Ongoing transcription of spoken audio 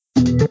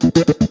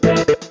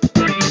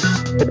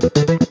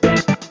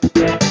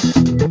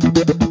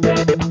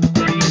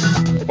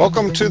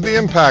Welcome to The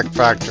Impact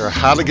Factor,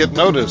 how to get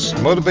noticed,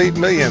 motivate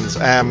millions,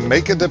 and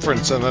make a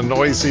difference in a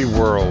noisy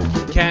world.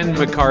 Ken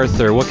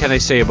MacArthur. What can I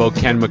say about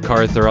Ken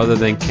MacArthur other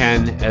than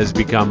Ken has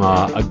become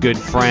a good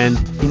friend?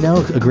 You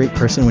know a great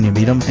person when you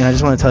meet him, and I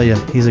just want to tell you,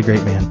 he's a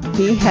great man.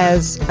 He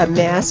has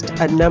amassed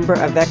a number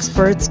of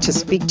experts to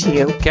speak to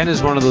you. Ken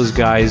is one of those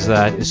guys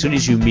that as soon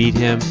as you meet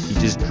him, he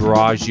just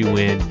draws you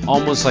in,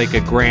 almost like a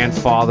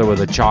grandfather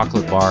with a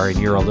chocolate bar and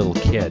you're a little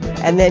kid.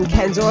 And then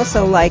Ken's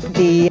also like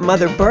the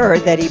mother bird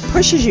that he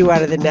pushes you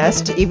out of the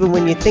nest even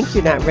when you think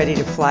you're not ready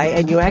to fly,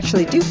 and you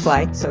actually do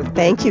fly. So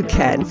thank you,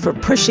 Ken, for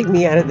pushing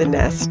me out of the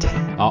nest.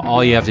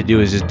 All you have to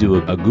do is just do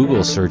a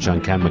Google search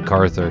on Ken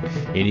MacArthur,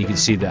 and you can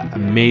see the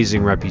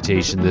amazing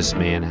reputation this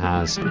man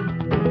has.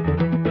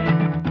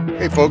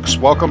 Hey folks,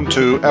 welcome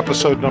to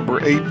episode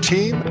number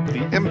 18,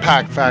 The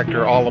Impact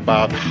Factor, all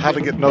about how to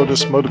get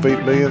noticed,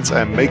 motivate millions,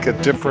 and make a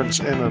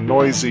difference in a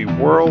noisy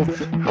world,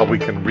 how we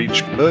can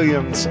reach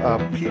millions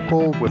of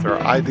people with our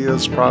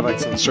ideas,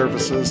 products, and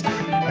services.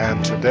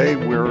 And today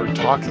we're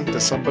talking to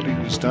somebody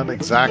who's done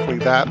exactly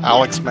that.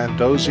 Alex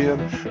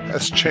Mandossian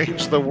has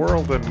changed the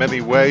world in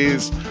many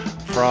ways,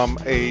 from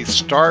a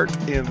start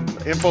in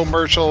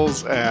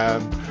infomercials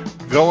and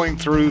going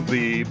through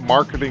the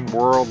marketing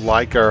world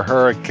like a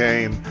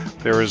hurricane.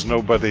 There is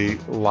nobody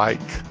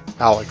like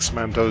Alex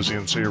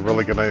Mandossian, so you're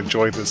really going to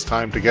enjoy this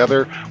time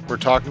together. We're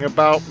talking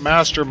about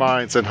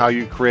masterminds and how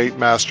you create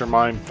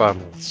mastermind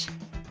funnels.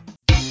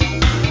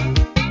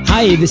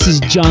 Hi, this is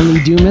John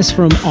Lee Dumas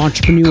from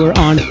Entrepreneur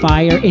on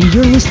Fire, and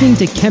you're listening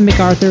to Ken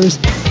MacArthur's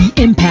The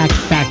Impact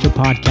Factor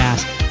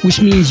podcast, which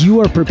means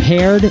you are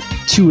prepared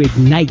to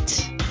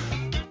ignite.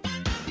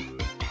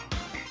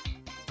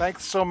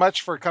 Thanks so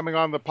much for coming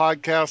on the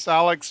podcast,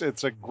 Alex.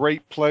 It's a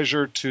great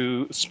pleasure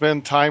to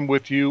spend time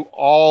with you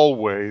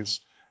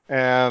always.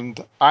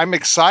 And I'm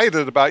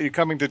excited about you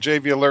coming to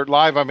JV Alert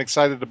Live. I'm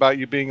excited about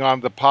you being on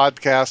the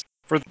podcast.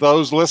 For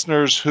those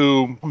listeners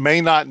who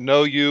may not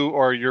know you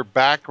or your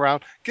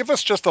background, give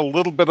us just a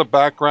little bit of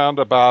background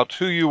about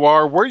who you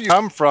are, where you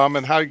come from,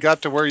 and how you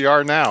got to where you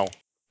are now.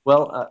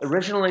 Well,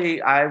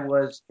 originally I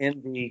was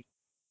in the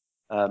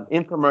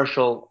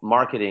infomercial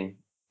marketing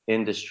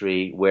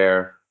industry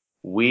where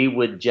we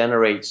would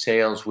generate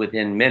sales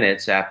within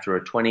minutes after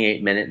a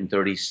 28-minute and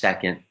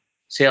 30-second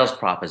sales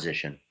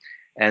proposition.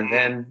 And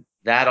then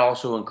that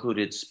also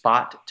included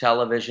spot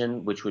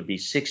television, which would be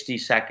 60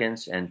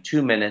 seconds and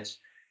 2 minutes.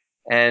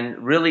 And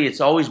really,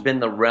 it's always been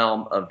the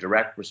realm of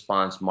direct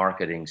response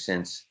marketing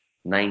since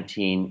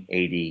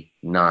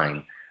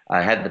 1989.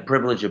 I had the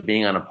privilege of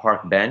being on a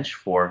park bench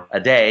for a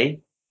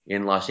day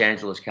in Los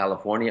Angeles,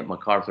 California at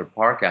MacArthur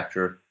Park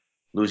after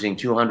losing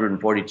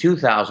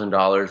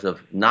 $242,000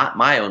 of not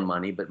my own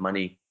money, but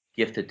money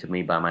gifted to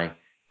me by my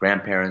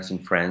grandparents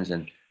and friends,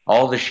 and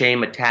all the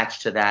shame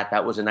attached to that.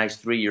 That was a nice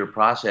 3-year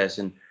process.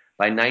 And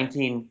by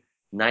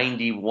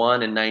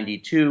 1991 and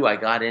 92, I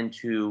got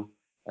into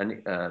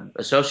an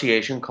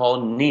association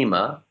called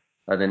NEMA,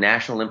 the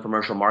National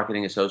Infomercial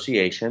Marketing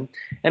Association.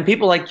 And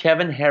people like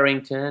Kevin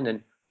Harrington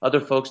and other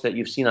folks that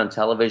you've seen on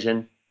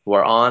television who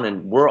are on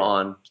and were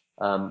on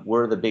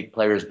were the big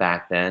players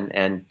back then.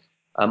 And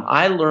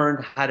I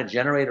learned how to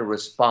generate a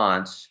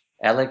response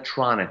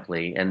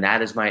electronically, and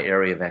that is my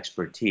area of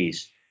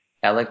expertise.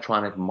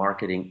 Electronic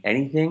marketing,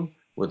 anything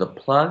with a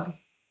plug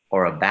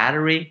or a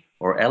battery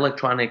or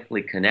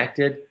electronically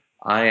connected,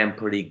 I am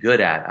pretty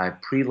good at. I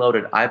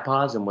preloaded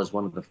iPods and was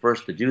one of the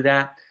first to do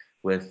that.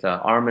 With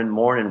Armin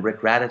Moore and Rick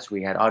Raditz,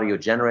 we had Audio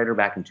Generator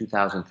back in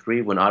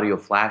 2003 when audio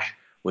flash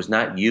was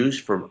not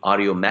used for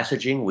audio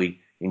messaging. We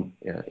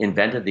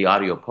invented the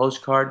audio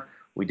postcard.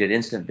 We did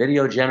instant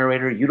video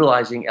generator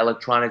utilizing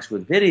electronics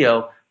with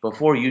video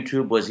before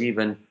YouTube was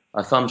even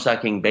a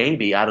thumb-sucking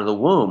baby out of the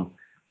womb.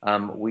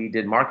 We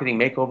did marketing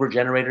makeover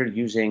generator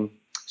using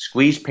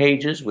squeeze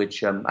pages,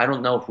 which I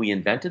don't know if we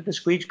invented the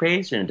squeeze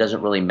page, and it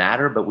doesn't really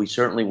matter, but we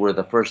certainly were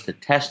the first to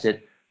test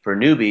it for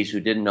newbies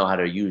who didn't know how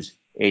to use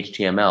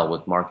HTML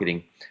with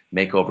marketing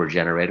makeover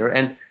generator.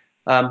 And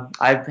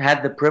I've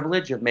had the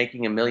privilege of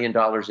making $1 million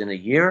in a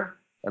year,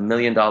 $1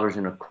 million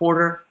in a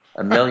quarter,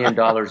 $1 million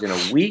in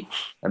a week,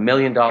 $1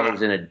 million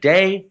in a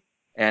day,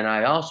 and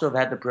I also have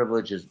had the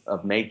privilege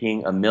of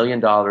making $1 million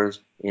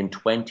in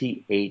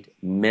 28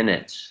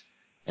 minutes.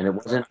 And it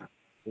wasn't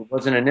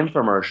an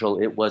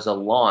infomercial; it was a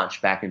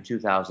launch back in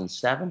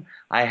 2007.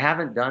 I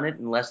haven't done it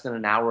in less than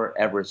an hour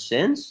ever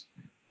since,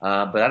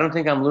 but I don't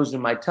think I'm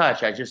losing my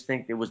touch. I just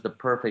think it was the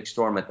perfect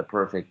storm at the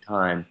perfect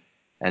time,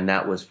 and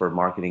that was for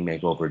marketing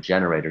makeover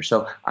generator.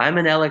 So I'm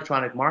an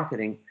electronic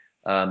marketing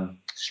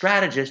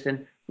strategist,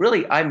 and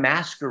really, I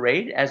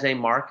masquerade as a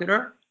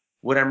marketer.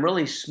 What I'm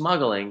really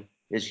smuggling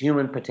is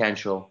human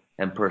potential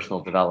and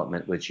personal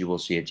development, which you will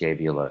see at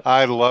JV Alert.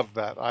 I love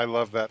that. I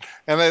love that.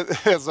 And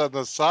as an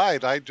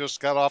aside, I just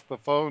got off the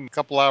phone a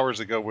couple hours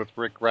ago with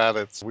Rick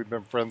Raditz. We've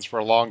been friends for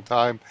a long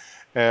time,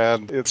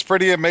 and it's a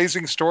pretty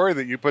amazing story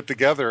that you put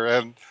together.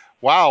 And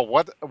wow,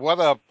 what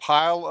a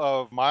pile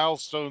of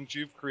milestones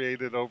you've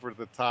created over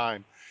the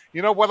time.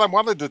 You know, what I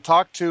wanted to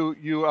talk to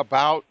you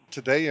about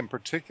today in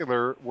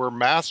particular were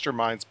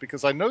masterminds,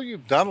 because I know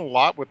you've done a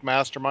lot with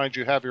masterminds.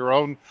 You have your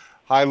own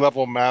high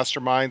level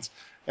masterminds,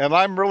 and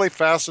I'm really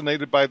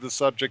fascinated by the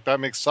subject.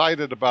 I'm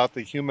excited about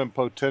the human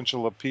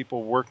potential of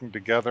people working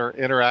together,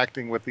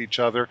 interacting with each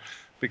other,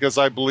 because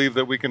I believe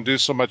that we can do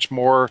so much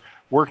more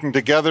working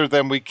together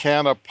than we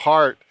can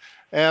apart.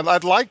 And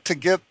I'd like to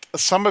get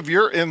some of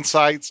your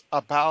insights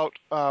about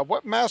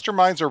what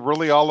masterminds are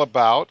really all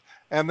about.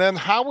 And then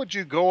how would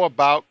you go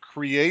about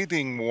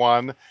creating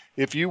one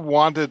if you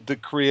wanted to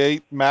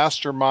create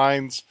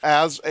masterminds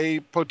as a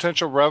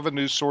potential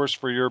revenue source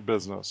for your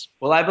business?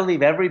 Well, I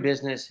believe every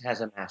business has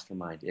a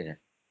mastermind in it.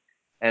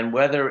 And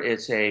whether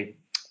it's a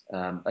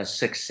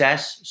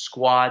success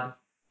squad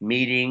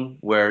meeting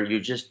where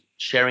you're just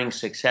sharing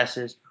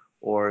successes,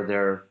 or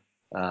their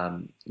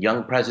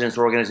Young Presidents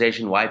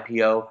Organization,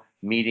 YPO,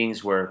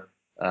 meetings where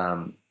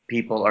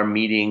people are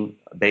meeting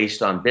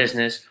based on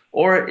business,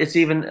 or it's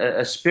even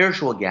a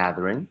spiritual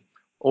gathering,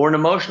 or an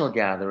emotional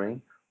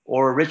gathering,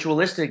 or a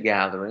ritualistic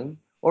gathering,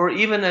 or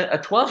even a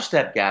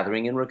 12-step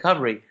gathering in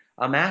recovery.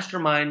 A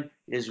mastermind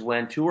is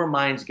when two or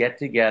minds get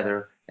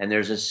together and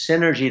there's a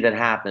synergy that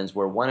happens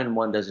where 1 and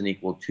 1 doesn't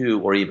equal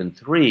 2 or even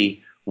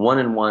 3, 1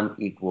 and 1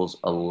 equals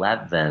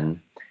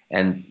 11,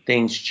 and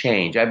things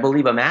change. I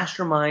believe a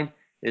mastermind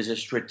is a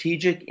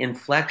strategic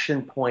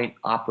inflection point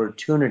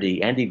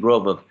opportunity. Andy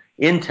Grove of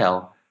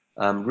Intel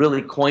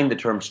really coined the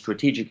term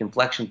strategic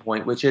inflection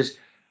point, which is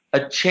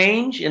a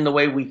change in the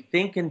way we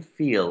think and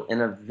feel,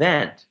 an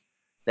event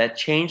that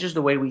changes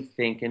the way we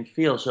think and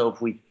feel. So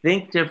if we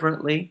think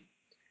differently,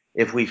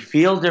 if we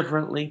feel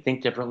differently,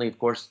 think differently, of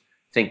course,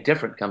 think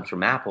different comes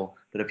from Apple.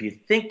 But if you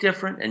think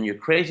different and you're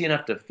crazy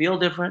enough to feel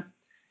different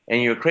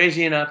and you're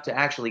crazy enough to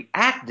actually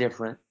act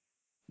different,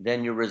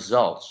 then your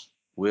results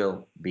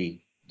will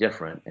be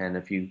different. And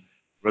if you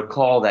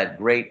recall that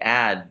great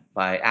ad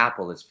by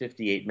Apple, it's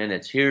 58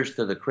 minutes. Here's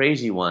to the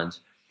crazy ones.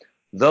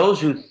 Those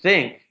who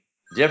think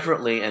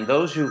differently and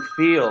those who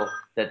feel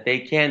that they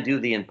can do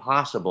the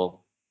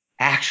impossible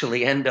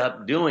actually end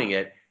up doing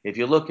it. If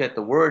you look at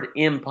the word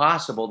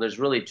impossible, there's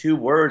really two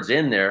words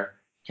in there,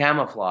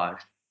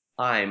 camouflaged.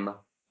 I'm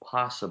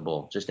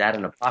possible. Just add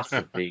an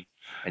apostrophe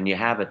and you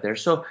have it there.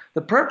 So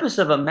the purpose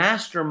of a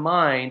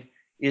mastermind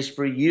is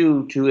for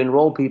you to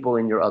enroll people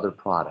in your other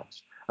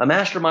products. A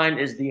mastermind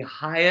is the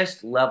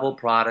highest level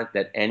product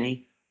that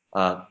any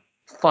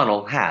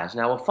funnel has.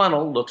 Now, a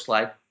funnel looks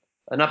like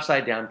an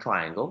upside down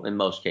triangle in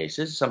most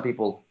cases. Some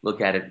people look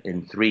at it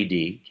in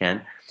 3D,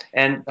 Ken.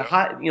 And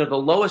the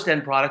lowest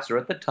end products are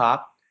at the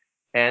top,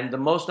 and the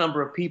most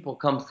number of people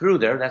come through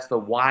there. That's the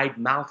wide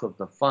mouth of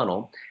the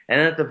funnel.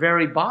 And at the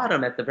very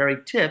bottom, at the very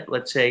tip,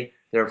 let's say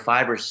there are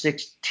 5 or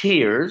 6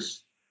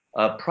 tiers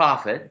of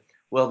profit.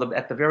 Well,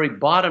 at the very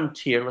bottom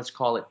tier, let's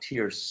call it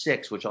tier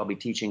 6, which I'll be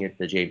teaching at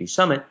the JV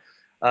Summit,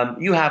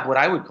 you have what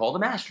I would call the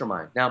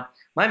mastermind. Now,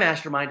 my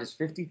mastermind is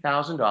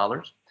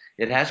 $50,000.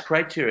 It has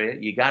criteria.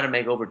 You got to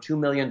make over $2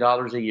 million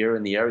a year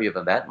in the area of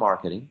event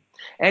marketing,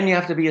 and you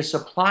have to be a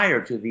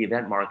supplier to the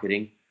event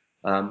marketing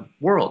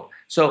world.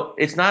 So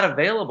it's not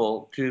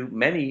available to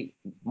many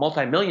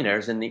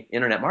multimillionaires in the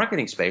internet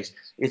marketing space.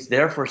 It's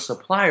there for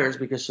suppliers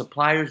because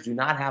suppliers do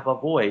not have a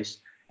voice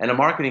and a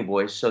marketing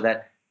voice, so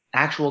that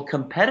actual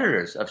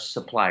competitors of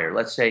supplier,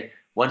 let's say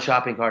One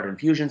Shopping Cart and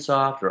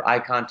Infusionsoft, or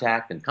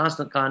iContact and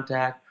Constant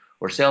Contact,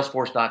 or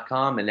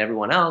Salesforce.com and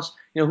everyone else,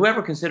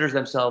 whoever considers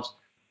themselves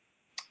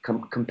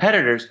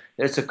competitors,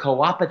 it's a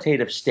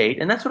cooperative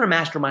state, and that's what a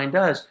mastermind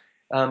does.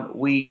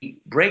 We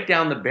break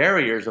down the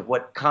barriers of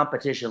what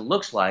competition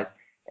looks like,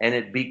 and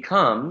it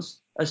becomes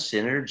a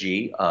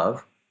synergy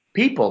of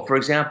people. For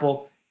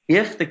example,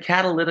 if the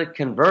catalytic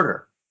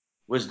converter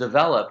was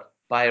developed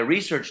by a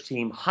research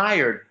team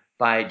hired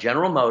by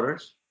General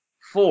Motors,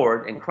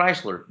 Ford, and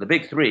Chrysler, the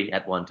big three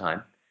at one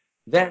time,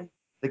 then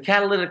the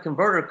catalytic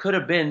converter could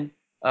have been,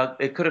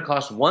 it could have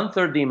cost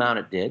 1/3 the amount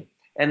it did,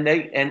 and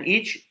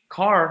each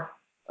car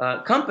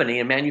company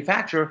and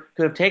manufacturer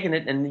could have taken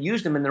it and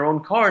used them in their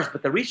own cars,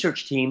 but the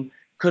research team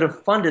could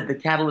have funded the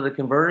catalytic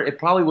converter. It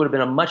probably would have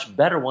been a much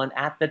better one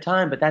at the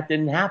time, but that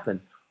didn't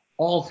happen.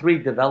 All three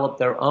developed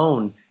their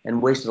own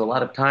and wasted a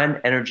lot of time,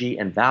 energy,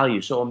 and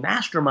value. So a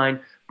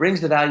mastermind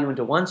brings the value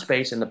into one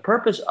space, and the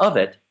purpose of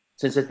it,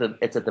 since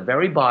it's at the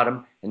very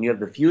bottom and you have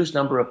the fewest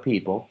number of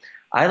people,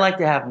 I like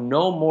to have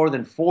no more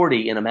than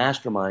 40 in a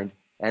mastermind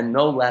and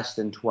no less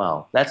than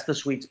 12. That's the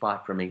sweet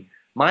spot for me.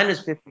 Mine is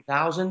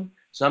 50,000.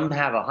 Some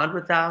have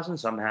 100,000.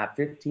 Some have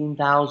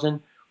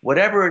 15,000.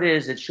 Whatever it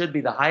is, it should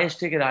be the highest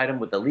ticket item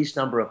with the least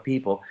number of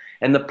people.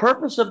 And the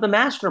purpose of the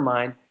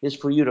mastermind is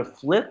for you to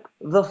flip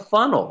the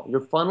funnel. Your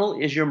funnel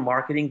is your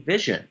marketing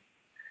vision.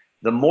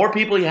 The more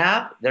people you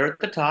have, they're at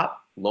the top,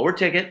 lower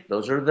ticket.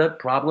 Those are the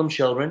problem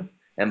children,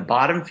 and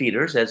bottom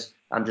feeders, as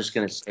I'm just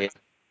going to say it,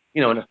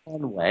 in a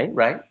fun way,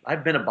 right?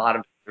 I've been a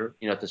bottom feeder,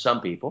 to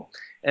some people.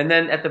 And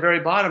then at the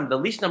very bottom, the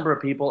least number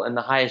of people and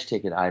the highest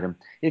ticket item.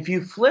 If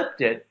you flipped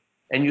it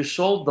and you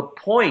sold the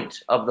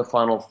point of the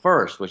funnel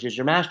first, which is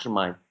your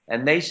mastermind,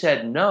 and they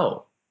said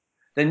no,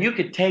 then you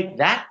could take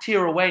that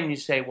tier away and you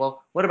say,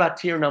 well, what about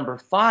tier number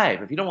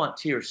 5? If you don't want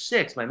tier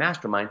 6, my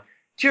mastermind,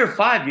 tier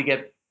 5, you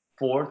get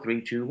 4,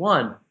 3, 2,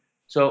 1.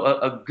 So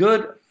a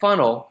good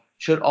funnel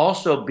should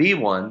also be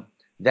one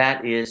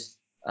that is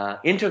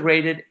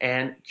integrated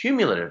and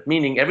cumulative,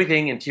 meaning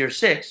everything in tier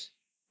 6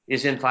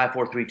 is in 5,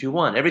 4, 3, 2,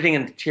 1. Everything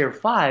in tier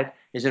 5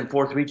 is in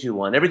 4, 3, 2,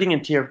 1. Everything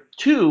in tier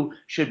 2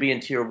 should be in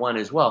tier 1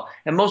 as well.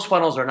 And most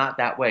funnels are not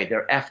that way.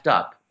 They're effed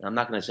up. I'm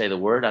not going to say the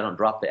word. I don't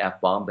drop the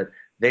F-bomb, but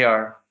they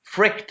are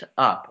fricked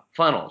up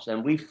funnels.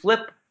 And we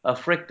flip a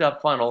fricked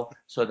up funnel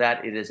so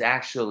that it is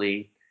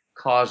actually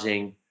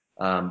causing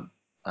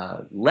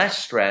less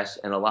stress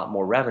and a lot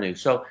more revenue.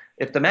 So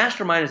if the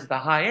mastermind is at the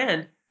high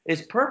end,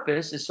 its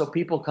purpose is so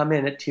people come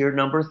in at tier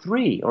number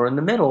 3 or in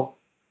the middle,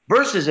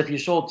 versus if you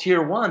sold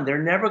tier 1,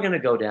 they're never going to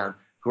go down.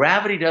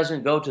 Gravity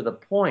doesn't go to the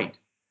point.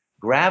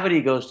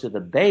 Gravity goes to the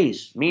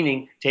base,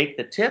 meaning take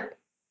the tip,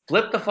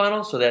 flip the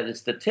funnel so that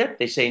it's the tip.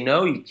 They say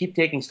no, you keep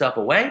taking stuff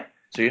away.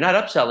 So you're not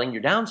upselling,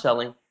 you're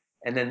downselling,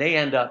 and then they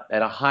end up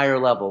at a higher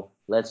level,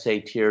 let's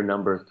say tier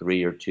number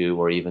 3 or 2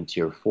 or even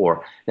tier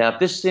 4. Now, if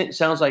this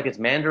sounds like it's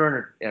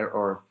Mandarin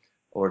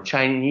or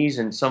Chinese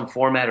in some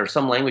format or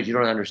some language you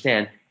don't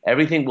understand,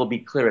 everything will be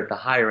clear at the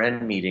higher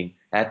end meeting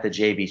at the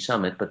JV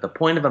Summit. But the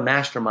point of a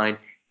mastermind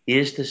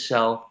is to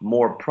sell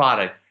more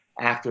product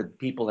after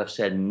people have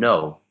said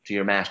no to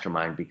your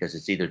mastermind because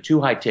it's either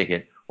too high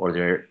ticket or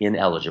they're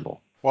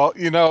ineligible. Well,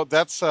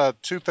 that's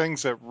two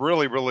things that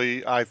really,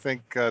 really, I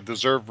think,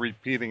 deserve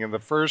repeating. And the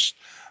first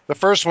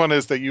one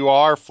is that you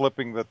are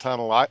flipping the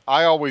tunnel.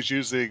 I always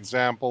use the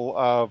example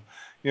of,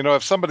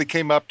 if somebody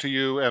came up to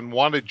you and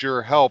wanted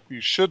your help,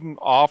 you shouldn't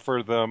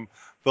offer them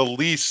the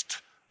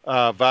least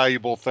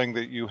valuable thing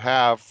that you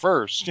have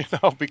first,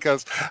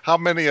 because how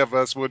many of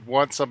us would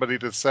want somebody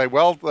to say,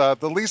 well,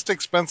 the least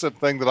expensive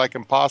thing that I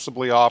can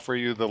possibly offer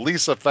you, the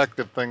least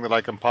effective thing that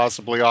I can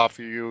possibly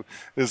offer you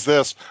is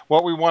this.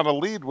 What we want to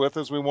lead with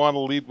is we want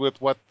to lead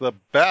with what the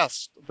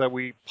best that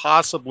we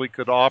possibly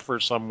could offer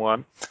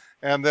someone.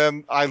 And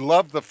then I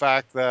love the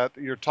fact that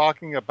you're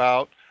talking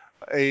about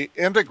a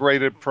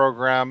integrated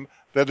program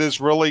that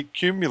is really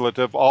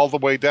cumulative all the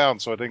way down.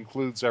 So it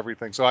includes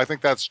everything. So I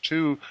think that's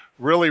two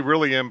really,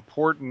 really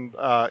important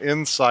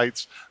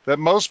insights that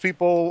most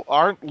people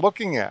aren't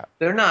looking at.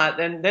 They're not,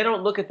 and they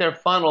don't look at their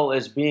funnel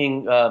as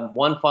being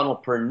one funnel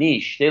per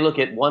niche. They look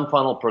at one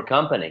funnel per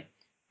company,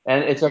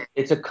 and it's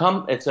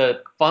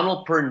a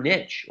funnel per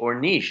niche or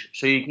niche.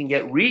 So you can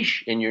get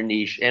rich in your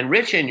niche and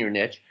rich in your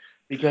niche,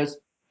 because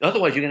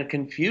otherwise you're going to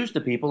confuse the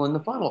people in the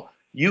funnel.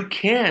 You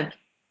can't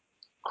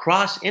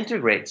cross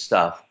integrate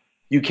stuff.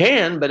 You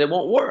can, but it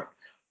won't work.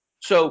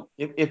 So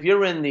if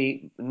you're in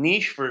the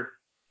niche for,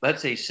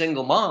 let's say,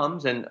 single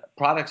moms and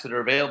products that are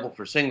available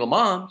for single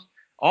moms,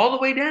 all the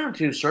way down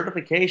to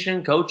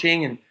certification,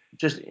 coaching, and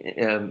just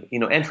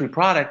entry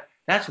product,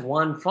 that's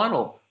one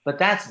funnel. But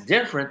that's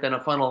different than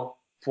a funnel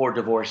for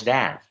divorced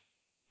dads.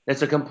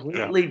 It's a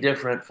completely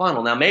different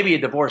funnel. Now, maybe a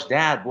divorced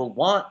dad will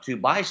want to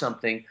buy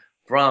something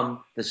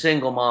from the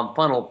single mom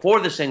funnel for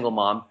the single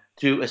mom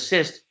to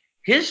assist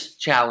his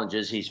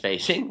challenges he's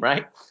facing,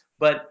 right?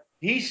 But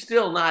he's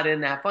still not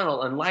in that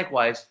funnel. And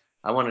likewise,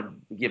 I want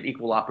to give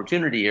equal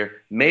opportunity here.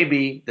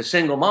 Maybe the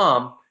single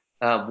mom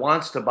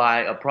wants to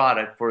buy a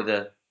product for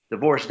the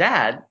divorced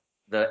dad,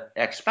 the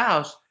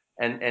ex-spouse,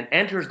 and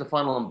enters the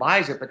funnel and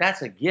buys it, but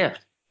that's a gift.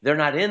 They're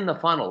not in the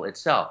funnel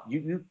itself.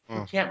 You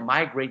can't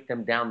migrate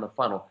them down the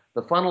funnel.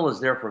 The funnel is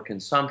there for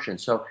consumption.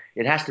 So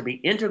it has to be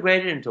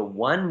integrated into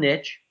one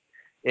niche.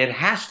 It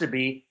has to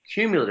be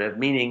cumulative,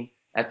 meaning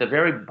at the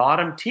very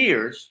bottom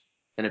tiers,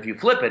 and if you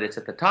flip it, it's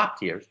at the top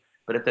tiers,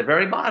 but at the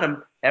very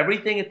bottom,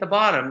 everything at the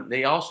bottom,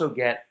 they also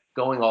get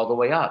going all the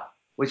way up,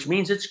 which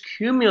means it's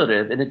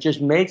cumulative, and it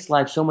just makes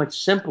life so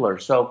much simpler.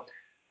 So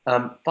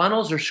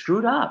funnels are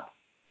screwed up.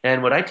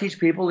 And what I teach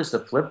people is to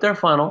flip their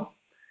funnel,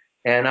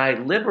 and I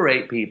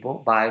liberate people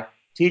by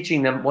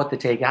teaching them what to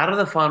take out of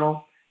the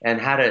funnel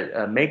and how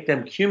to make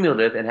them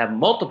cumulative and have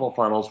multiple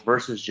funnels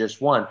versus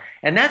just one.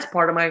 And that's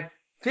part of my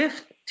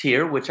 5th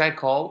tier, which I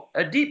call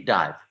a deep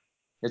dive.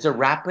 It's a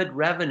rapid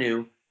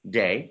revenue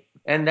day,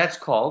 and that's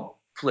called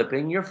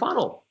flipping your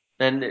funnel.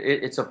 And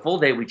it's a full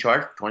day we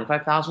charge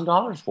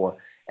 $25,000 for.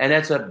 And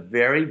that's a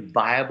very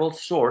viable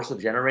source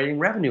of generating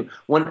revenue.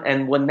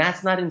 When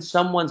that's not in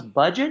someone's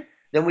budget,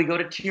 then we go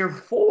to tier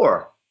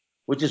 4,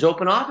 which is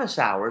open office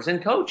hours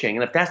and coaching.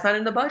 And if that's not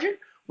in the budget,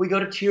 we go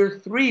to tier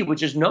 3,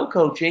 which is no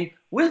coaching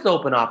with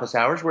open office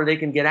hours, where they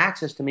can get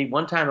access to me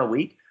one time a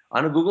week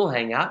on a Google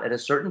Hangout at a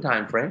certain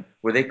time frame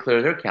where they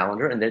clear their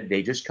calendar and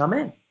they just come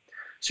in.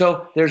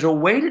 So there's a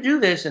way to do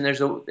this, and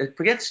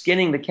forget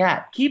skinning the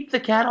cat. Keep the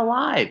cat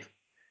alive.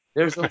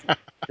 There's a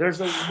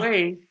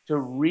way to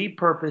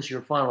repurpose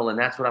your funnel, and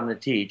that's what I'm going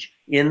to teach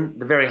in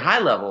the very high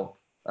level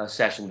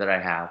session that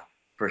I have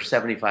for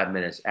 75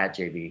 minutes at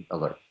JV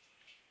Alert.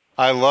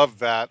 I love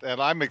that,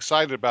 and I'm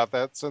excited about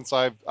that since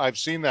I've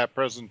seen that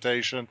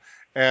presentation,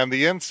 and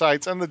the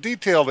insights and the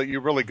detail that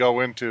you really go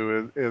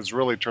into is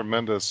really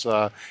tremendous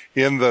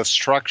in the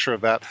structure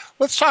of that.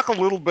 Let's talk a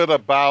little bit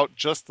about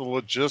just the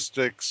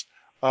logistics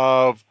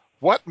of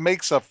what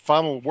makes a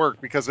funnel work?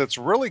 Because it's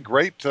really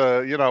great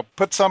to,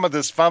 put some of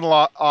this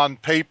funnel on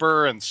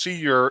paper and see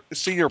your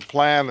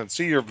plan and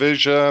see your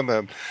vision,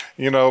 and,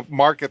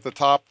 mark at the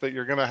top that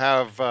you're going to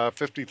have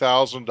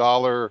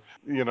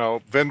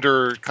 $50,000,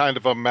 vendor kind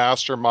of a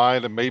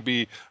mastermind, and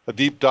maybe a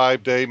deep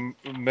dive day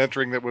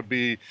mentoring that would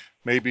be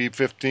maybe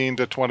 $15,000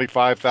 to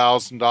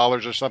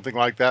 $25,000 or something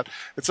like that.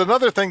 It's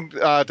another thing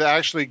to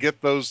actually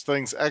get those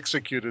things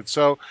executed.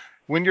 So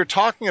when you're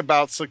talking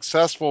about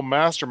successful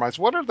masterminds,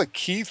 what are the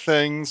key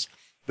things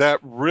that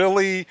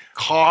really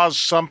cause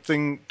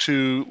something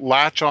to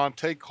latch on,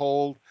 take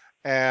hold,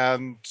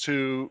 and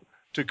to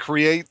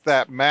create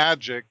that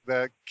magic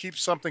that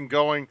keeps something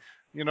going?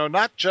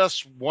 Not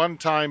just one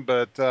time,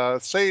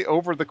 but say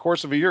over the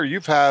course of a year,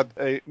 you've had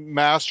a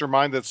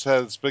mastermind that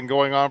has been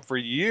going on for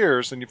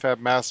years, and you've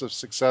had massive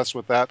success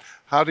with that.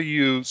 How do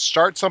you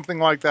start something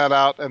like that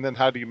out, and then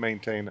how do you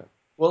maintain it?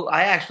 Well,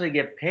 I actually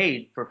get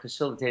paid for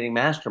facilitating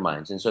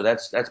masterminds, and so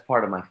that's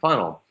part of my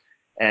funnel.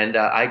 And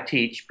I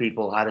teach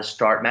people how to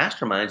start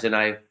masterminds, and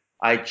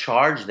I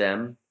charge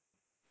them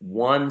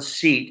one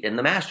seat in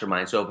the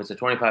mastermind. So if it's a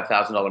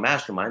 $25,000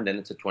 mastermind, then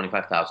it's a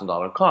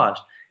 $25,000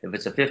 cost. If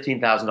it's a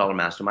 $15,000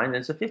 mastermind, then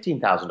it's a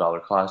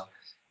 $15,000 cost.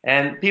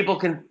 And people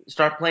can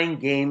start playing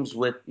games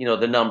with,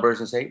 the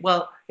numbers and say,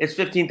 well, it's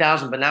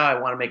 15,000, but now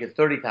I want to make it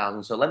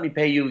 30,000. So let me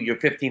pay you your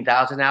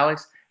 15,000,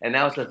 Alex. And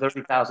now it's a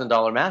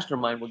 $30,000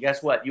 mastermind. Well,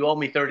 guess what? You owe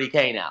me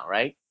 30K now,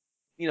 right?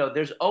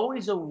 There's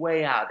always a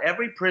way out.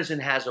 Every prison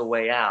has a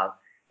way out.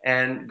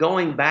 And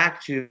going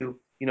back to,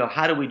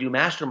 how do we do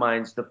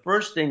masterminds? The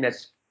first thing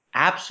that's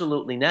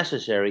absolutely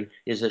necessary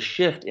is a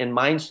shift in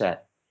mindset.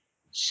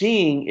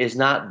 Seeing is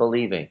not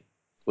believing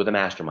with a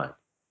mastermind.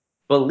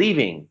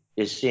 Believing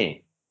is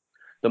seeing.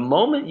 The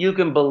moment you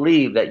can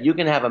believe that you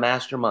can have a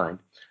mastermind,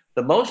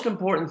 the most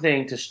important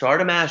thing to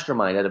start a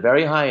mastermind at a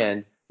very high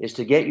end is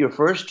to get your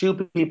first two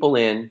people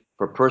in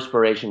for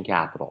perspiration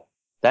capital.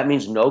 That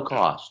means no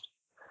cost.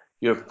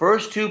 Your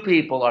first two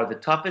people are the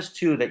toughest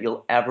two that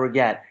you'll ever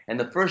get. And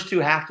the first two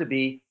have to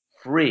be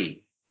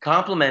free,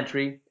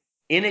 complimentary,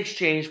 in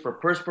exchange for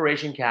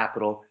perspiration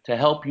capital to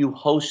help you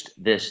host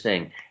this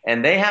thing.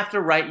 And they have to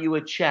write you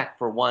a check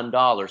for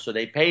 $1, so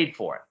they paid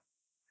for it.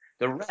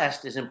 The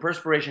rest is in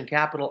perspiration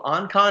capital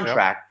on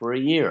contract for a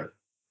year.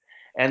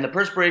 And the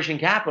perspiration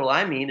capital,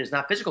 is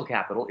not physical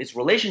capital, it's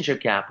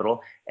relationship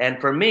capital. And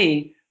for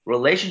me,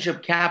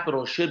 relationship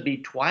capital should be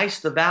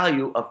twice the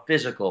value of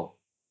physical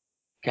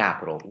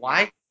capital.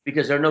 Why?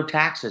 Because there are no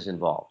taxes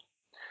involved.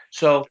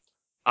 So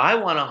I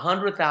want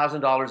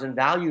 $100,000 in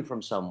value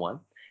from someone.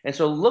 And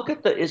so look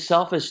at the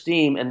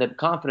self-esteem and the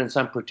confidence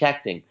I'm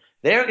protecting.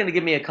 They're going to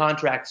give me a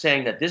contract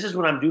saying that this is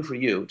what I'm due for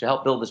you to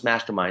help build this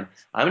mastermind.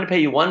 I'm going to pay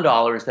you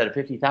 $1 instead of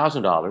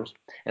 $50,000.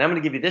 And I'm going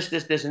to give you this,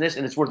 this, this, and this.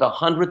 And it's worth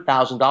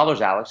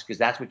 $100,000, Alex, because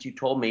that's what you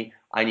told me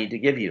I need to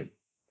give you.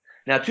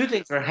 Now, two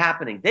things are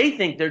happening. They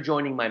think they're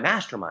joining my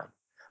mastermind.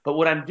 But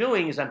what I'm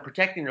doing is I'm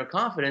protecting their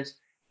confidence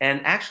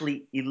and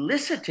actually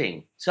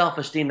eliciting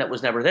self-esteem that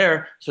was never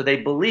there, so they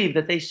believe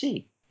that they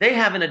see. They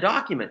have in a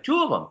document,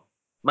 two of them,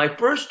 my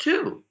first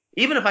two,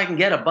 even if I can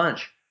get a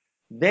bunch,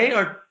 they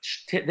are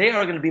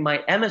going to be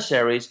my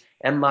emissaries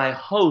and my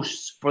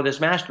hosts for this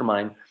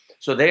mastermind.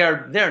 So they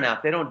are there now.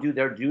 If they don't do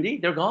their duty,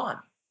 they're gone.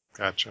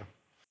 Gotcha.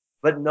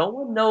 But no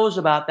one knows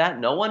about that.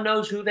 No one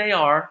knows who they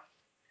are.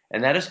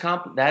 And that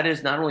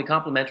is not only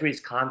complimentary, it's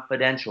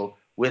confidential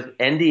with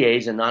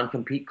NDAs and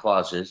non-compete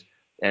clauses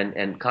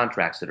and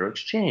contracts that are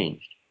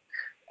exchanged.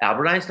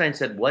 Albert Einstein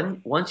said,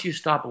 once you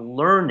stop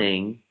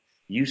learning,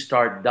 you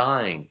start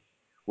dying.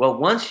 Well,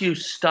 once you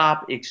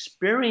stop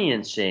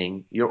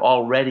experiencing, you're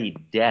already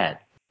dead.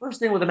 First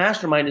thing with a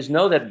mastermind is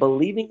know that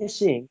believing is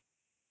seeing.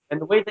 And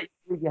the way that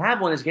you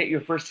have one is get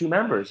your first two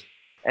members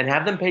and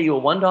have them pay you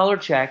a $1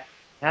 check,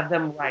 have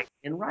them write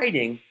in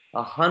writing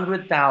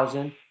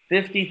 100,000,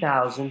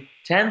 50,000,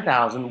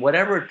 10,000,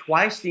 whatever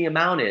twice the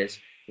amount is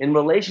in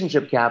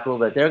relationship capital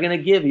that they're going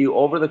to give you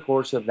over the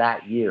course of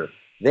that year.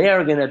 They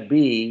are going to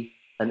be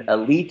an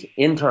elite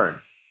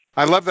intern.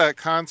 I love that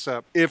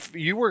concept. If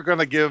you were going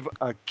to give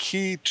a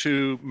key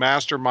to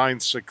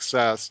mastermind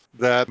success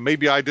that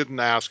maybe I didn't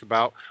ask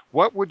about,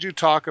 what would you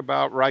talk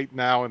about right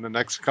now in the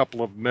next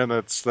couple of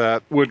minutes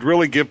that would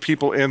really give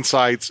people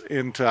insights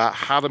into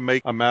how to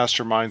make a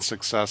mastermind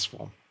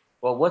successful?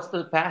 Well, what's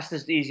the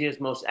fastest,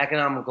 easiest, most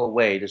economical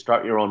way to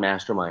start your own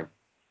mastermind?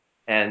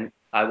 And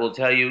I will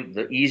tell you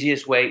the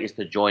easiest way is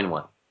to join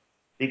one.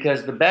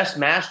 Because the best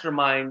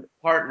mastermind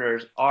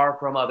partners are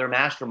from other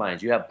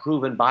masterminds. You have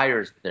proven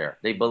buyers there.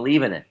 They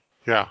believe in it.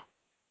 Yeah.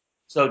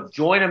 So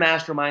join a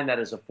mastermind that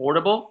is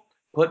affordable.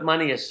 Put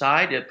money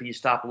aside. If you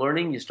stop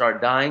learning, you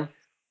start dying.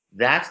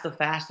 That's the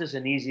fastest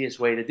and easiest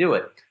way to do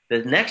it.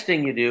 The next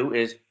thing you do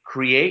is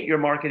create your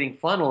marketing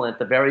funnel. At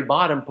the very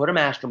bottom, put a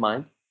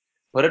mastermind,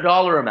 put a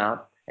dollar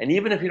amount. And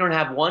even if you don't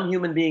have one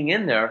human being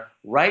in there,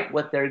 write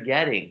what they're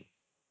getting.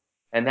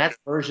 And that's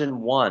version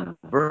 1.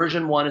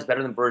 Version 1 is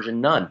better than version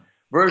none.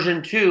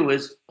 Version 2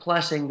 is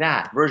plussing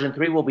that. Version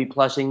 3 will be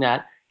plussing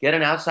that. Get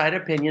an outside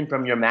opinion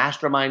from your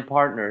mastermind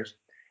partners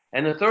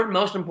And the third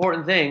most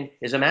important thing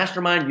is a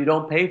mastermind you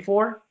don't pay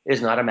for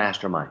is not a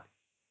mastermind.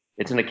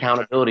 It's an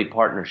accountability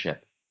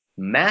partnership.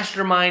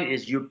 Mastermind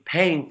is you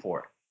paying for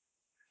it.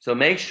 So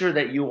make sure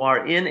that you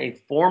are in a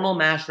formal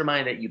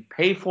mastermind that you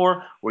pay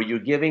for, where you're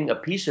giving a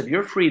piece of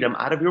your freedom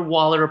out of your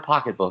wallet or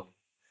pocketbook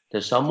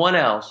to someone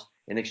else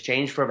in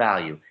exchange for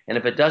value. And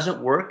if it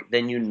doesn't work,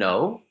 then you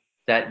know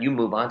that you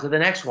move on to the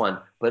next one.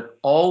 But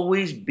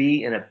always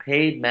be in a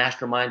paid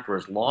mastermind for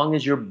as long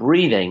as you're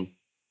breathing,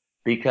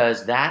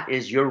 because that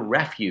is your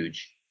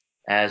refuge,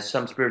 as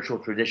some spiritual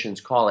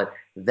traditions call it.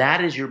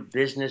 That is your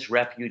business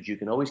refuge you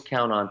can always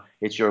count on.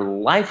 It's your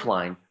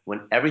lifeline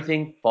when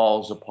everything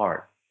falls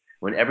apart.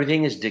 When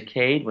everything is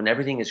decayed, when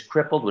everything is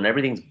crippled, when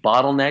everything's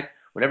bottlenecked,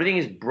 when everything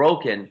is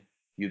broken,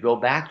 you go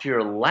back to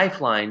your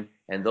lifeline,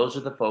 and those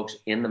are the folks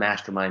in the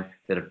mastermind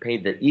that have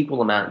paid the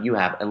equal amount you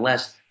have,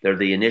 unless they're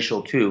the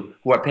initial two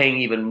who are paying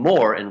even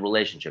more in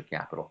relationship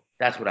capital.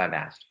 That's what I've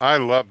asked. I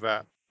love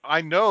that.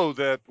 I know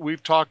that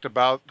we've talked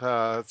about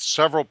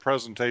several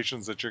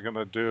presentations that you're going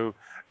to do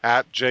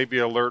at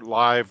JV Alert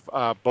Live,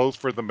 both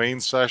for the main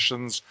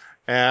sessions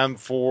and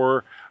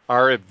for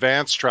our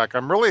advanced track.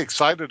 I'm really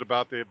excited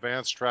about the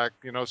advanced track.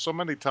 You know, so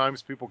many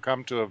times people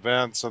come to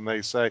events and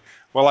they say,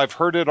 well, I've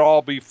heard it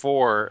all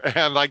before.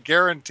 And I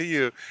guarantee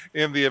you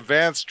in the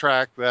advanced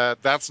track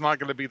that that's not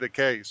going to be the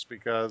case,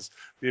 because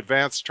the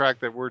advanced track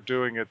that we're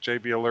doing at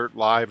JV Alert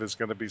Live is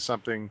going to be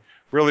something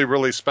really,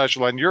 really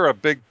special. And you're a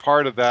big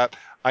part of that.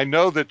 I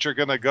know that you're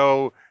going to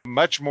go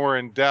much more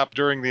in depth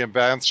during the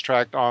advanced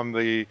track on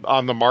the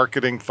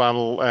marketing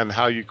funnel and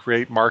how you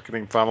create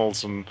marketing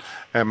funnels and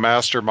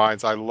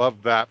masterminds. I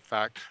love that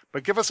fact.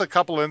 But give us a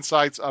couple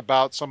insights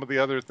about some of the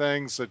other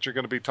things that you're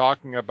going to be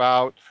talking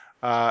about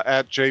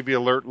at JV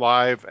Alert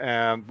Live,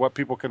 and what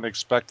people can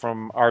expect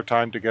from our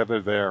time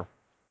together there.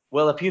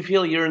 Well, if you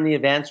feel you're in the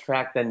advanced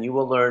track, then you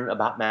will learn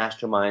about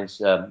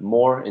masterminds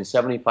more in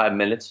 75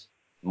 minutes.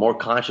 More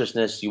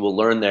consciousness you will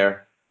learn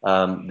there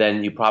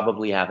than you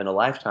probably have in a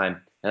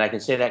lifetime. And I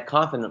can say that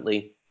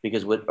confidently,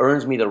 because what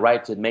earns me the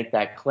right to make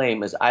that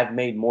claim is I've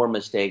made more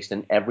mistakes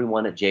than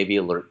everyone at JV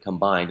Alert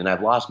combined. And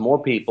I've lost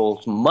more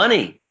people's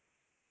money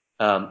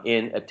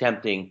in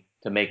attempting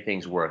to make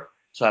things work.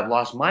 So I've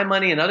lost my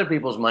money and other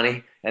people's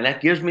money, and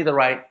that gives me the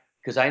right,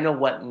 because I know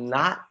what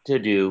not to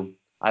do.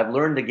 I've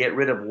learned to get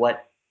rid of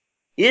what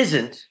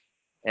isn't,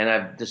 and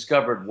I've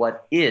discovered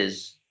what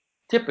is,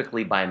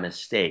 typically by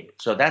mistake.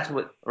 So that's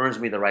what earns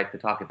me the right to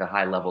talk at the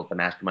high level at the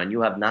mastermind.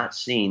 You have not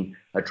seen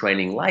a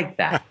training like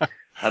that.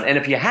 And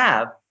if you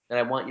have, then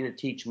I want you to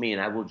teach me,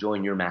 and I will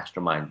join your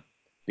mastermind,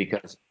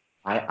 because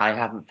I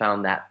haven't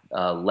found that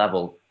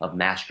level of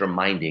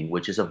masterminding,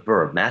 which is a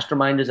verb.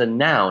 Mastermind is a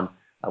noun.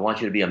 I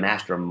want you to be a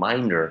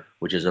masterminder,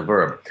 which is a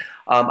verb.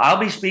 I'll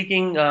be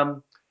speaking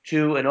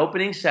to an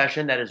opening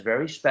session that is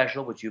very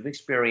special, which you've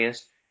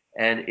experienced.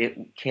 And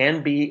it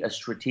can be a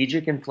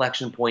strategic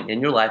inflection point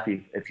in your life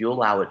if you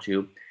allow it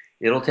to.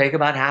 It'll take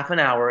about half an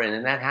hour, and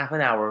in that half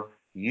an hour,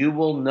 you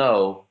will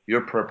know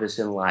your purpose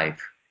in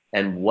life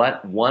and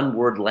what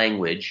one-word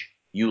language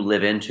you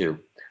live into.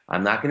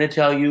 I'm not going to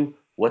tell you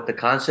what the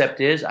concept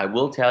is. I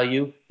will tell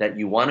you that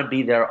you want to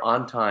be there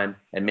on time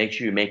and make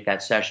sure you make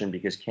that session,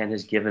 because Ken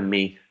has given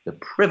me the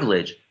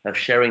privilege of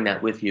sharing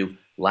that with you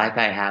like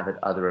I have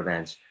at other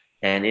events.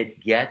 And it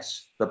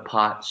gets the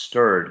pot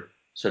stirred,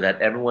 so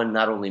that everyone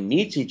not only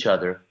meets each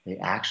other, they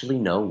actually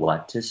know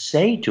what to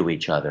say to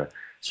each other.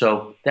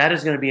 So that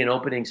is going to be an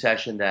opening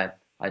session that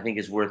I think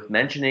is worth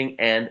mentioning,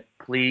 and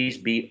please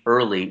be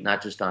early,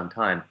 not just on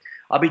time.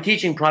 I'll be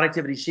teaching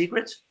productivity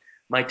secrets,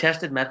 my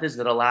tested methods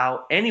that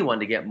allow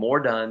anyone to get more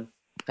done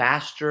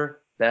faster,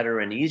 better,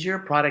 and easier.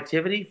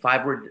 Productivity,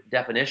 5-word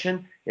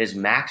definition, is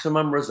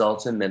maximum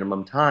results in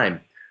minimum time.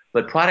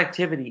 But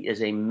productivity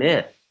is a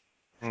myth.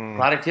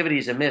 Productivity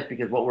is a myth,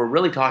 because what we're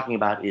really talking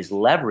about is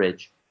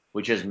leverage,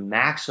 which is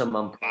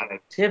maximum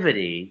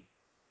productivity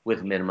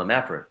with minimum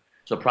effort.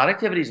 So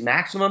productivity is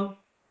maximum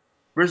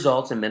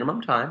results in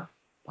minimum time,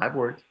 5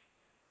 words.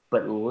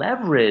 But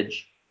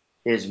leverage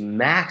is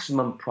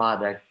maximum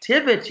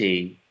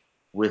productivity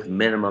with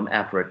minimum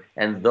effort.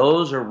 And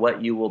those are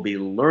what you will be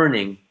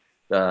learning,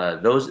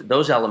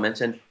 those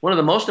elements. And one of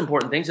the most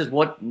important things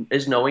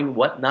is knowing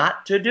what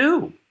not to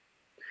do.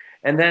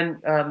 And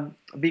then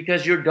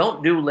because your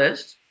don't do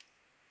list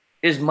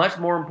is much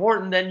more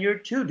important than your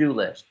to-do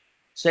list.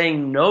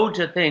 Saying no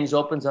to things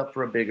opens up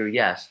for a bigger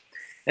yes.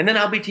 And then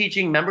I'll be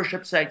teaching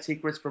membership site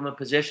secrets from a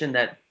position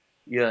that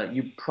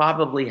you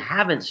probably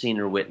haven't seen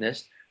or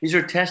witnessed. These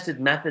are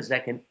tested methods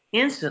that can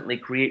instantly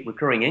create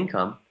recurring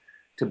income,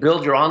 to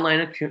build your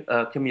online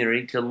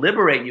community, to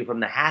liberate you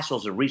from the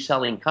hassles of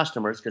reselling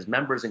customers, because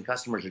members and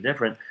customers are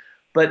different.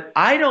 But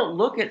I don't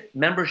look at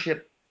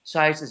membership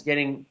sites as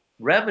getting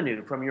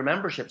revenue from your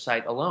membership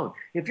site alone.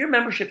 If your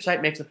membership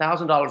site makes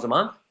 $1,000 a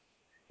month,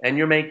 and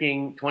you're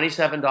making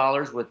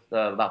 $27 with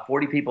about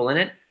 40 people in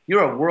it,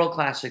 you're a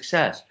world-class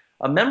success.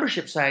 A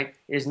membership site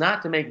is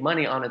not to make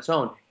money on its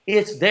own.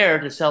 It's there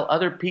to sell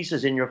other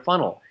pieces in your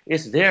funnel.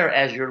 It's there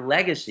as your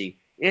legacy.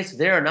 It's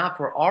there not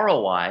for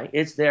ROI.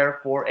 It's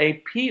there for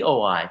a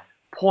POI,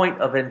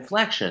 point of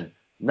inflection,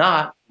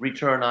 not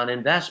return on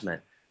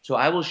investment. So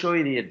I will show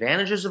you the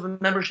advantages of a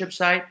membership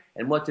site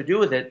and what to do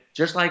with it.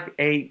 Just like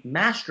a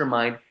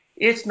mastermind,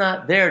 it's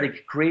not there to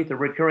create the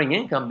recurring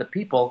income. The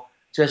people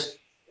just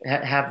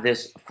have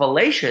this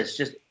fallacious,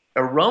 just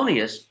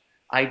erroneous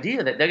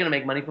idea that they're going to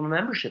make money from a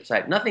membership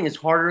site. Nothing is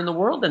harder in the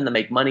world than to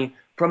make money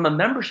from a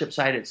membership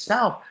site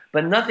itself,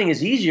 but nothing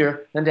is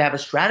easier than to have a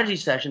strategy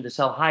session to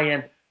sell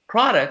high-end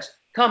products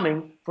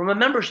coming from a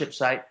membership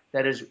site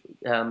that is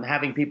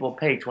having people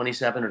pay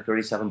 27 or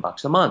 37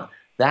 bucks a month.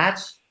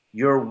 That's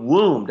your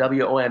womb,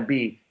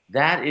 W-O-M-B.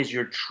 That is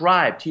your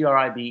tribe,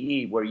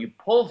 T-R-I-B-E, where you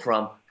pull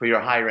from for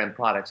your higher end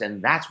products.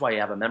 And that's why you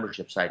have a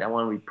membership site. I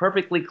want to be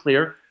perfectly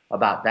clear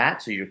about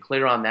that, so you're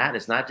clear on that.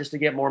 It's not just to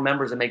get more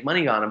members and make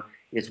money on them.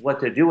 It's what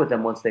to do with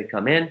them once they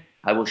come in.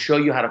 I will show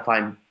you how to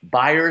find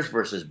buyers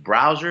versus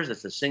browsers.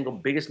 That's the single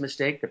biggest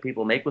mistake that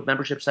people make with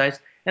membership sites.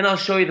 And I'll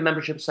show you the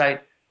membership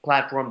site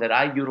platform that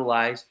I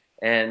utilize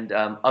and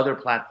other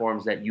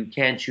platforms that you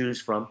can choose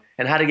from,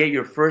 and how to get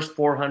your first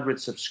 400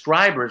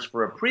 subscribers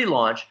for a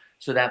pre-launch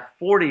so that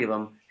 40 of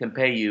them can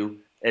pay you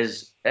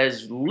as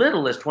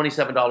little as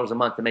 $27 a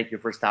month to make your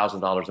first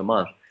 $1,000 a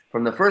month.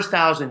 From the first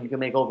 1,000, you can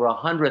make over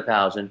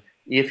 100,000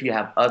 if you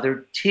have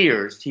other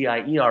tiers,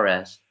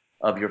 T-I-E-R-S,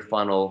 of your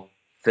funnel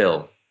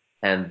filled.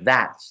 And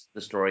that's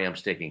the story I'm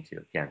sticking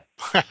to, Ken.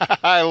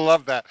 I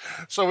love that.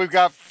 So we've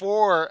got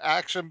 4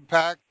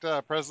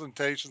 action-packed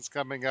presentations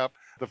coming up.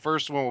 The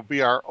first one will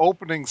be our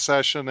opening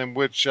session, in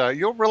which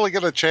you'll really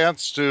get a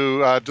chance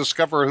to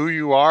discover who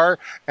you are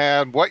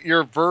and what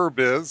your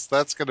verb is.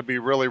 That's going to be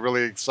really,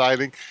 really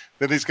exciting.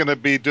 Then he's going to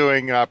be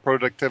doing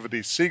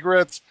productivity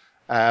secrets.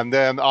 And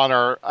then on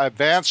our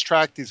advanced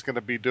track, he's going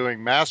to be doing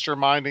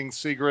masterminding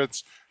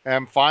secrets.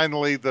 And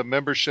finally, the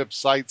membership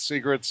site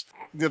secrets.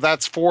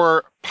 That's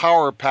 4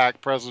 power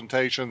pack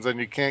presentations, and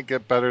you can't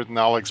get better than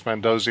Alex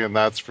Mandossian,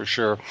 that's for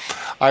sure.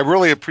 I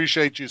really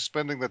appreciate you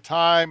spending the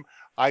time.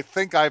 I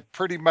think I've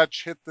pretty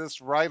much hit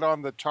this right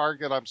on the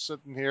target. I'm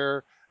sitting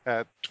here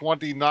at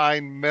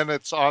 29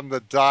 minutes on the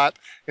dot.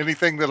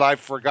 Anything that I've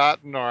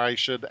forgotten or I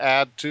should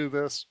add to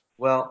this?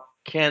 Well,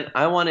 Ken,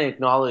 I want to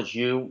acknowledge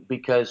you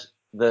because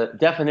the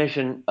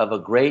definition of a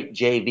great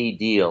JV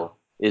deal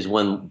is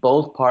when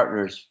both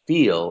partners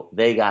feel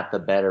they got the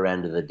better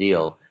end of the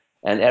deal.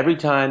 And every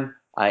time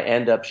I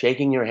end up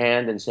shaking your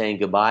hand and saying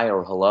goodbye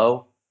or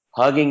hello,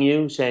 hugging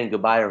you, saying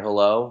goodbye or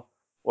hello,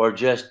 or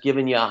just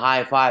giving you a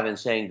high five and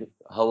saying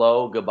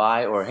hello,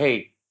 goodbye, or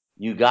hey,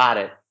 you got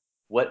it.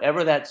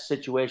 Whatever that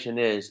situation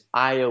is,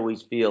 I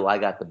always feel I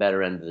got the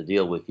better end of the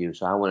deal with you.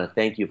 So I want to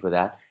thank you for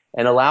that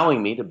and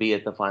allowing me to be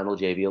at the final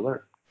JV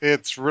Alert.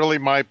 It's really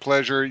my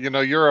pleasure. You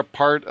know, you're a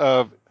part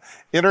of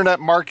internet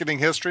marketing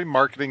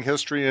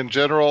history in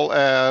general,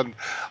 and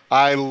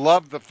I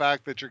love the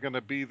fact that you're going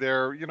to be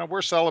there. You know,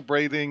 we're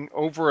celebrating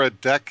over a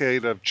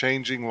decade of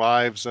changing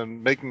lives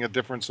and making a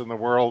difference in the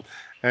world,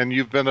 and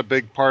you've been a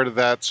big part of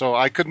that. So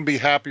I couldn't be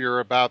happier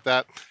about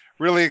that.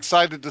 Really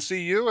excited to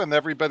see you and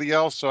everybody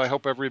else. So I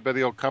hope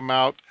everybody will come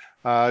out,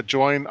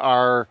 join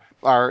our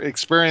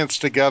experience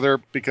together,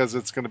 because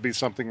it's going to be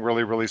something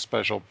really, really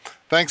special.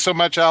 Thanks so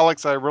much,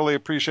 Alex. I really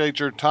appreciate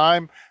your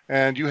time,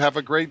 and you have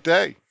a great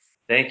day.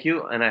 Thank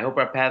you, and I hope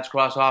our paths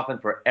cross often.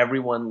 For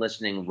everyone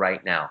listening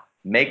right now,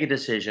 make a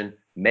decision,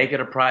 make it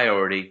a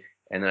priority,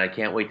 and then I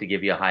can't wait to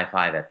give you a high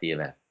five at the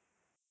event.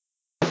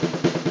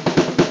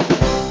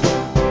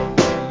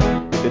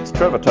 It's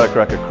Trevor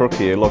Tokracker Crook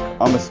here. Look,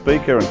 I'm a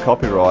speaker and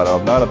copywriter.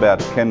 I've known about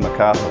Ken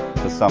MacArthur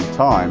for some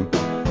time.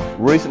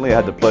 Recently I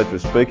had the pleasure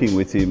of speaking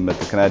with him at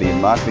the Canadian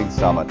Marketing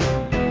Summit.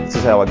 This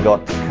is how I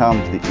got to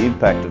come to the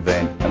Impact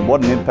event, and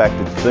what an impact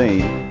it's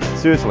been.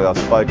 Seriously, I've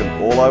spoken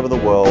all over the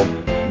world,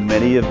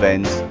 many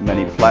events,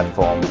 many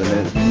platforms, and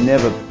there's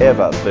never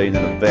ever been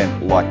an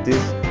event like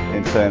this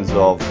in terms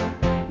of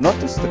not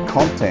just the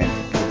content,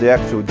 but the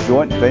actual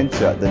joint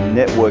venture, the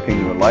networking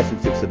and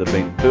relationships that have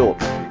been built.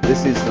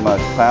 This is the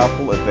most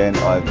powerful event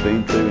I've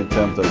been to in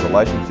terms of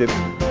relationships.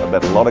 I've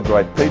met a lot of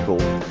great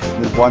people.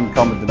 And there's one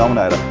common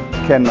denominator,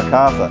 Ken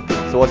MacArthur.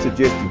 So I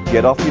suggest you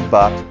get off your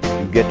butt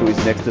and get to his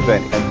next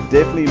event, and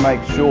definitely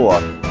make sure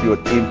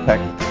you're at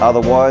Impact.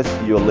 Otherwise,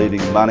 you're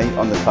leaving money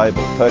on the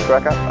table.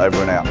 Tokracker, over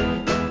and out.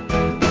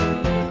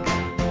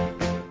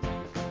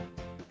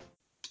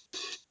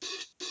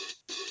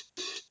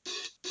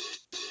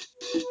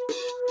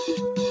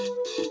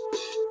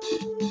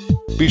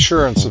 Be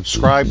sure and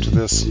subscribe to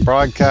this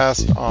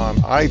broadcast on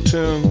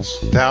iTunes.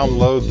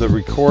 Download the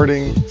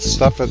recording,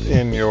 stuff it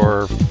in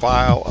your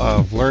file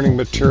of learning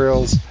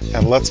materials,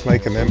 and let's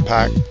make an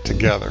impact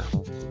together.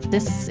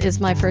 This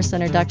is my first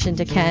introduction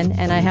to Ken,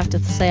 and I have to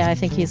say I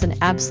think he's an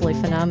absolutely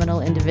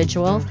phenomenal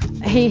individual.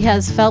 He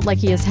has felt like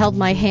he has held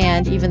my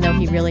hand, even though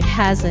he really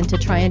hasn't, to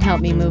try and help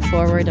me move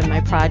forward in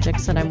my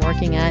projects that I'm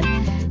working on.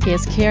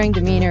 His caring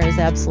demeanor is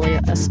absolutely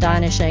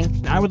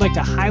astonishing. I would like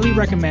to highly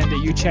recommend that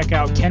you check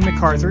out Ken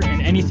MacArthur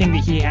and anything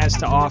that he has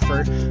to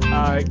offer.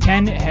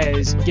 Ken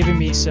has given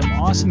me some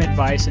awesome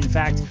advice. In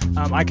fact,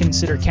 I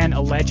consider Ken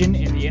a legend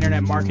in the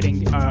internet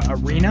marketing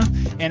arena,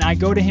 and I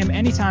go to him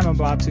anytime I'm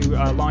about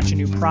to launch a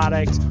new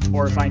product,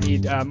 or if I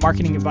need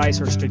marketing advice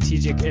or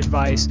strategic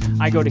advice.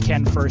 I go to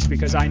Ken first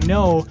because I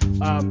know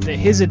that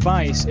his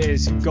advice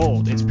is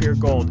gold. It's pure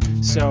gold.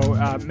 So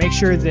make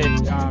sure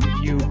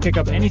that you pick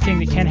up anything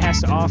that Ken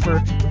has to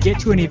offer. Get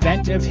to an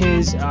event of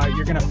his.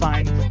 You're going to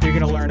find you're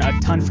going to learn a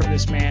ton from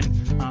this man.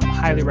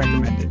 Highly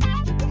recommended.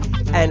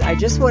 And I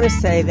just want to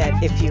say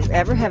that if you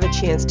ever have a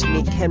chance to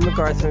meet Ken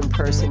MacArthur in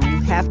person,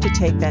 you have to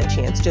take that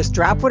chance. Just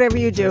drop whatever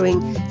you're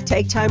doing,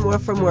 take time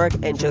off from work,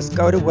 and just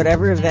go to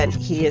whatever event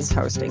he is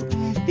hosting,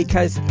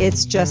 because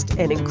it's just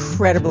an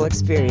incredible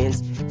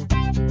experience.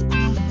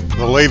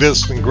 The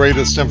latest and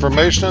greatest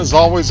information is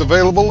always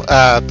available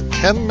at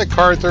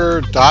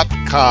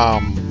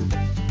kenmacarthur.com.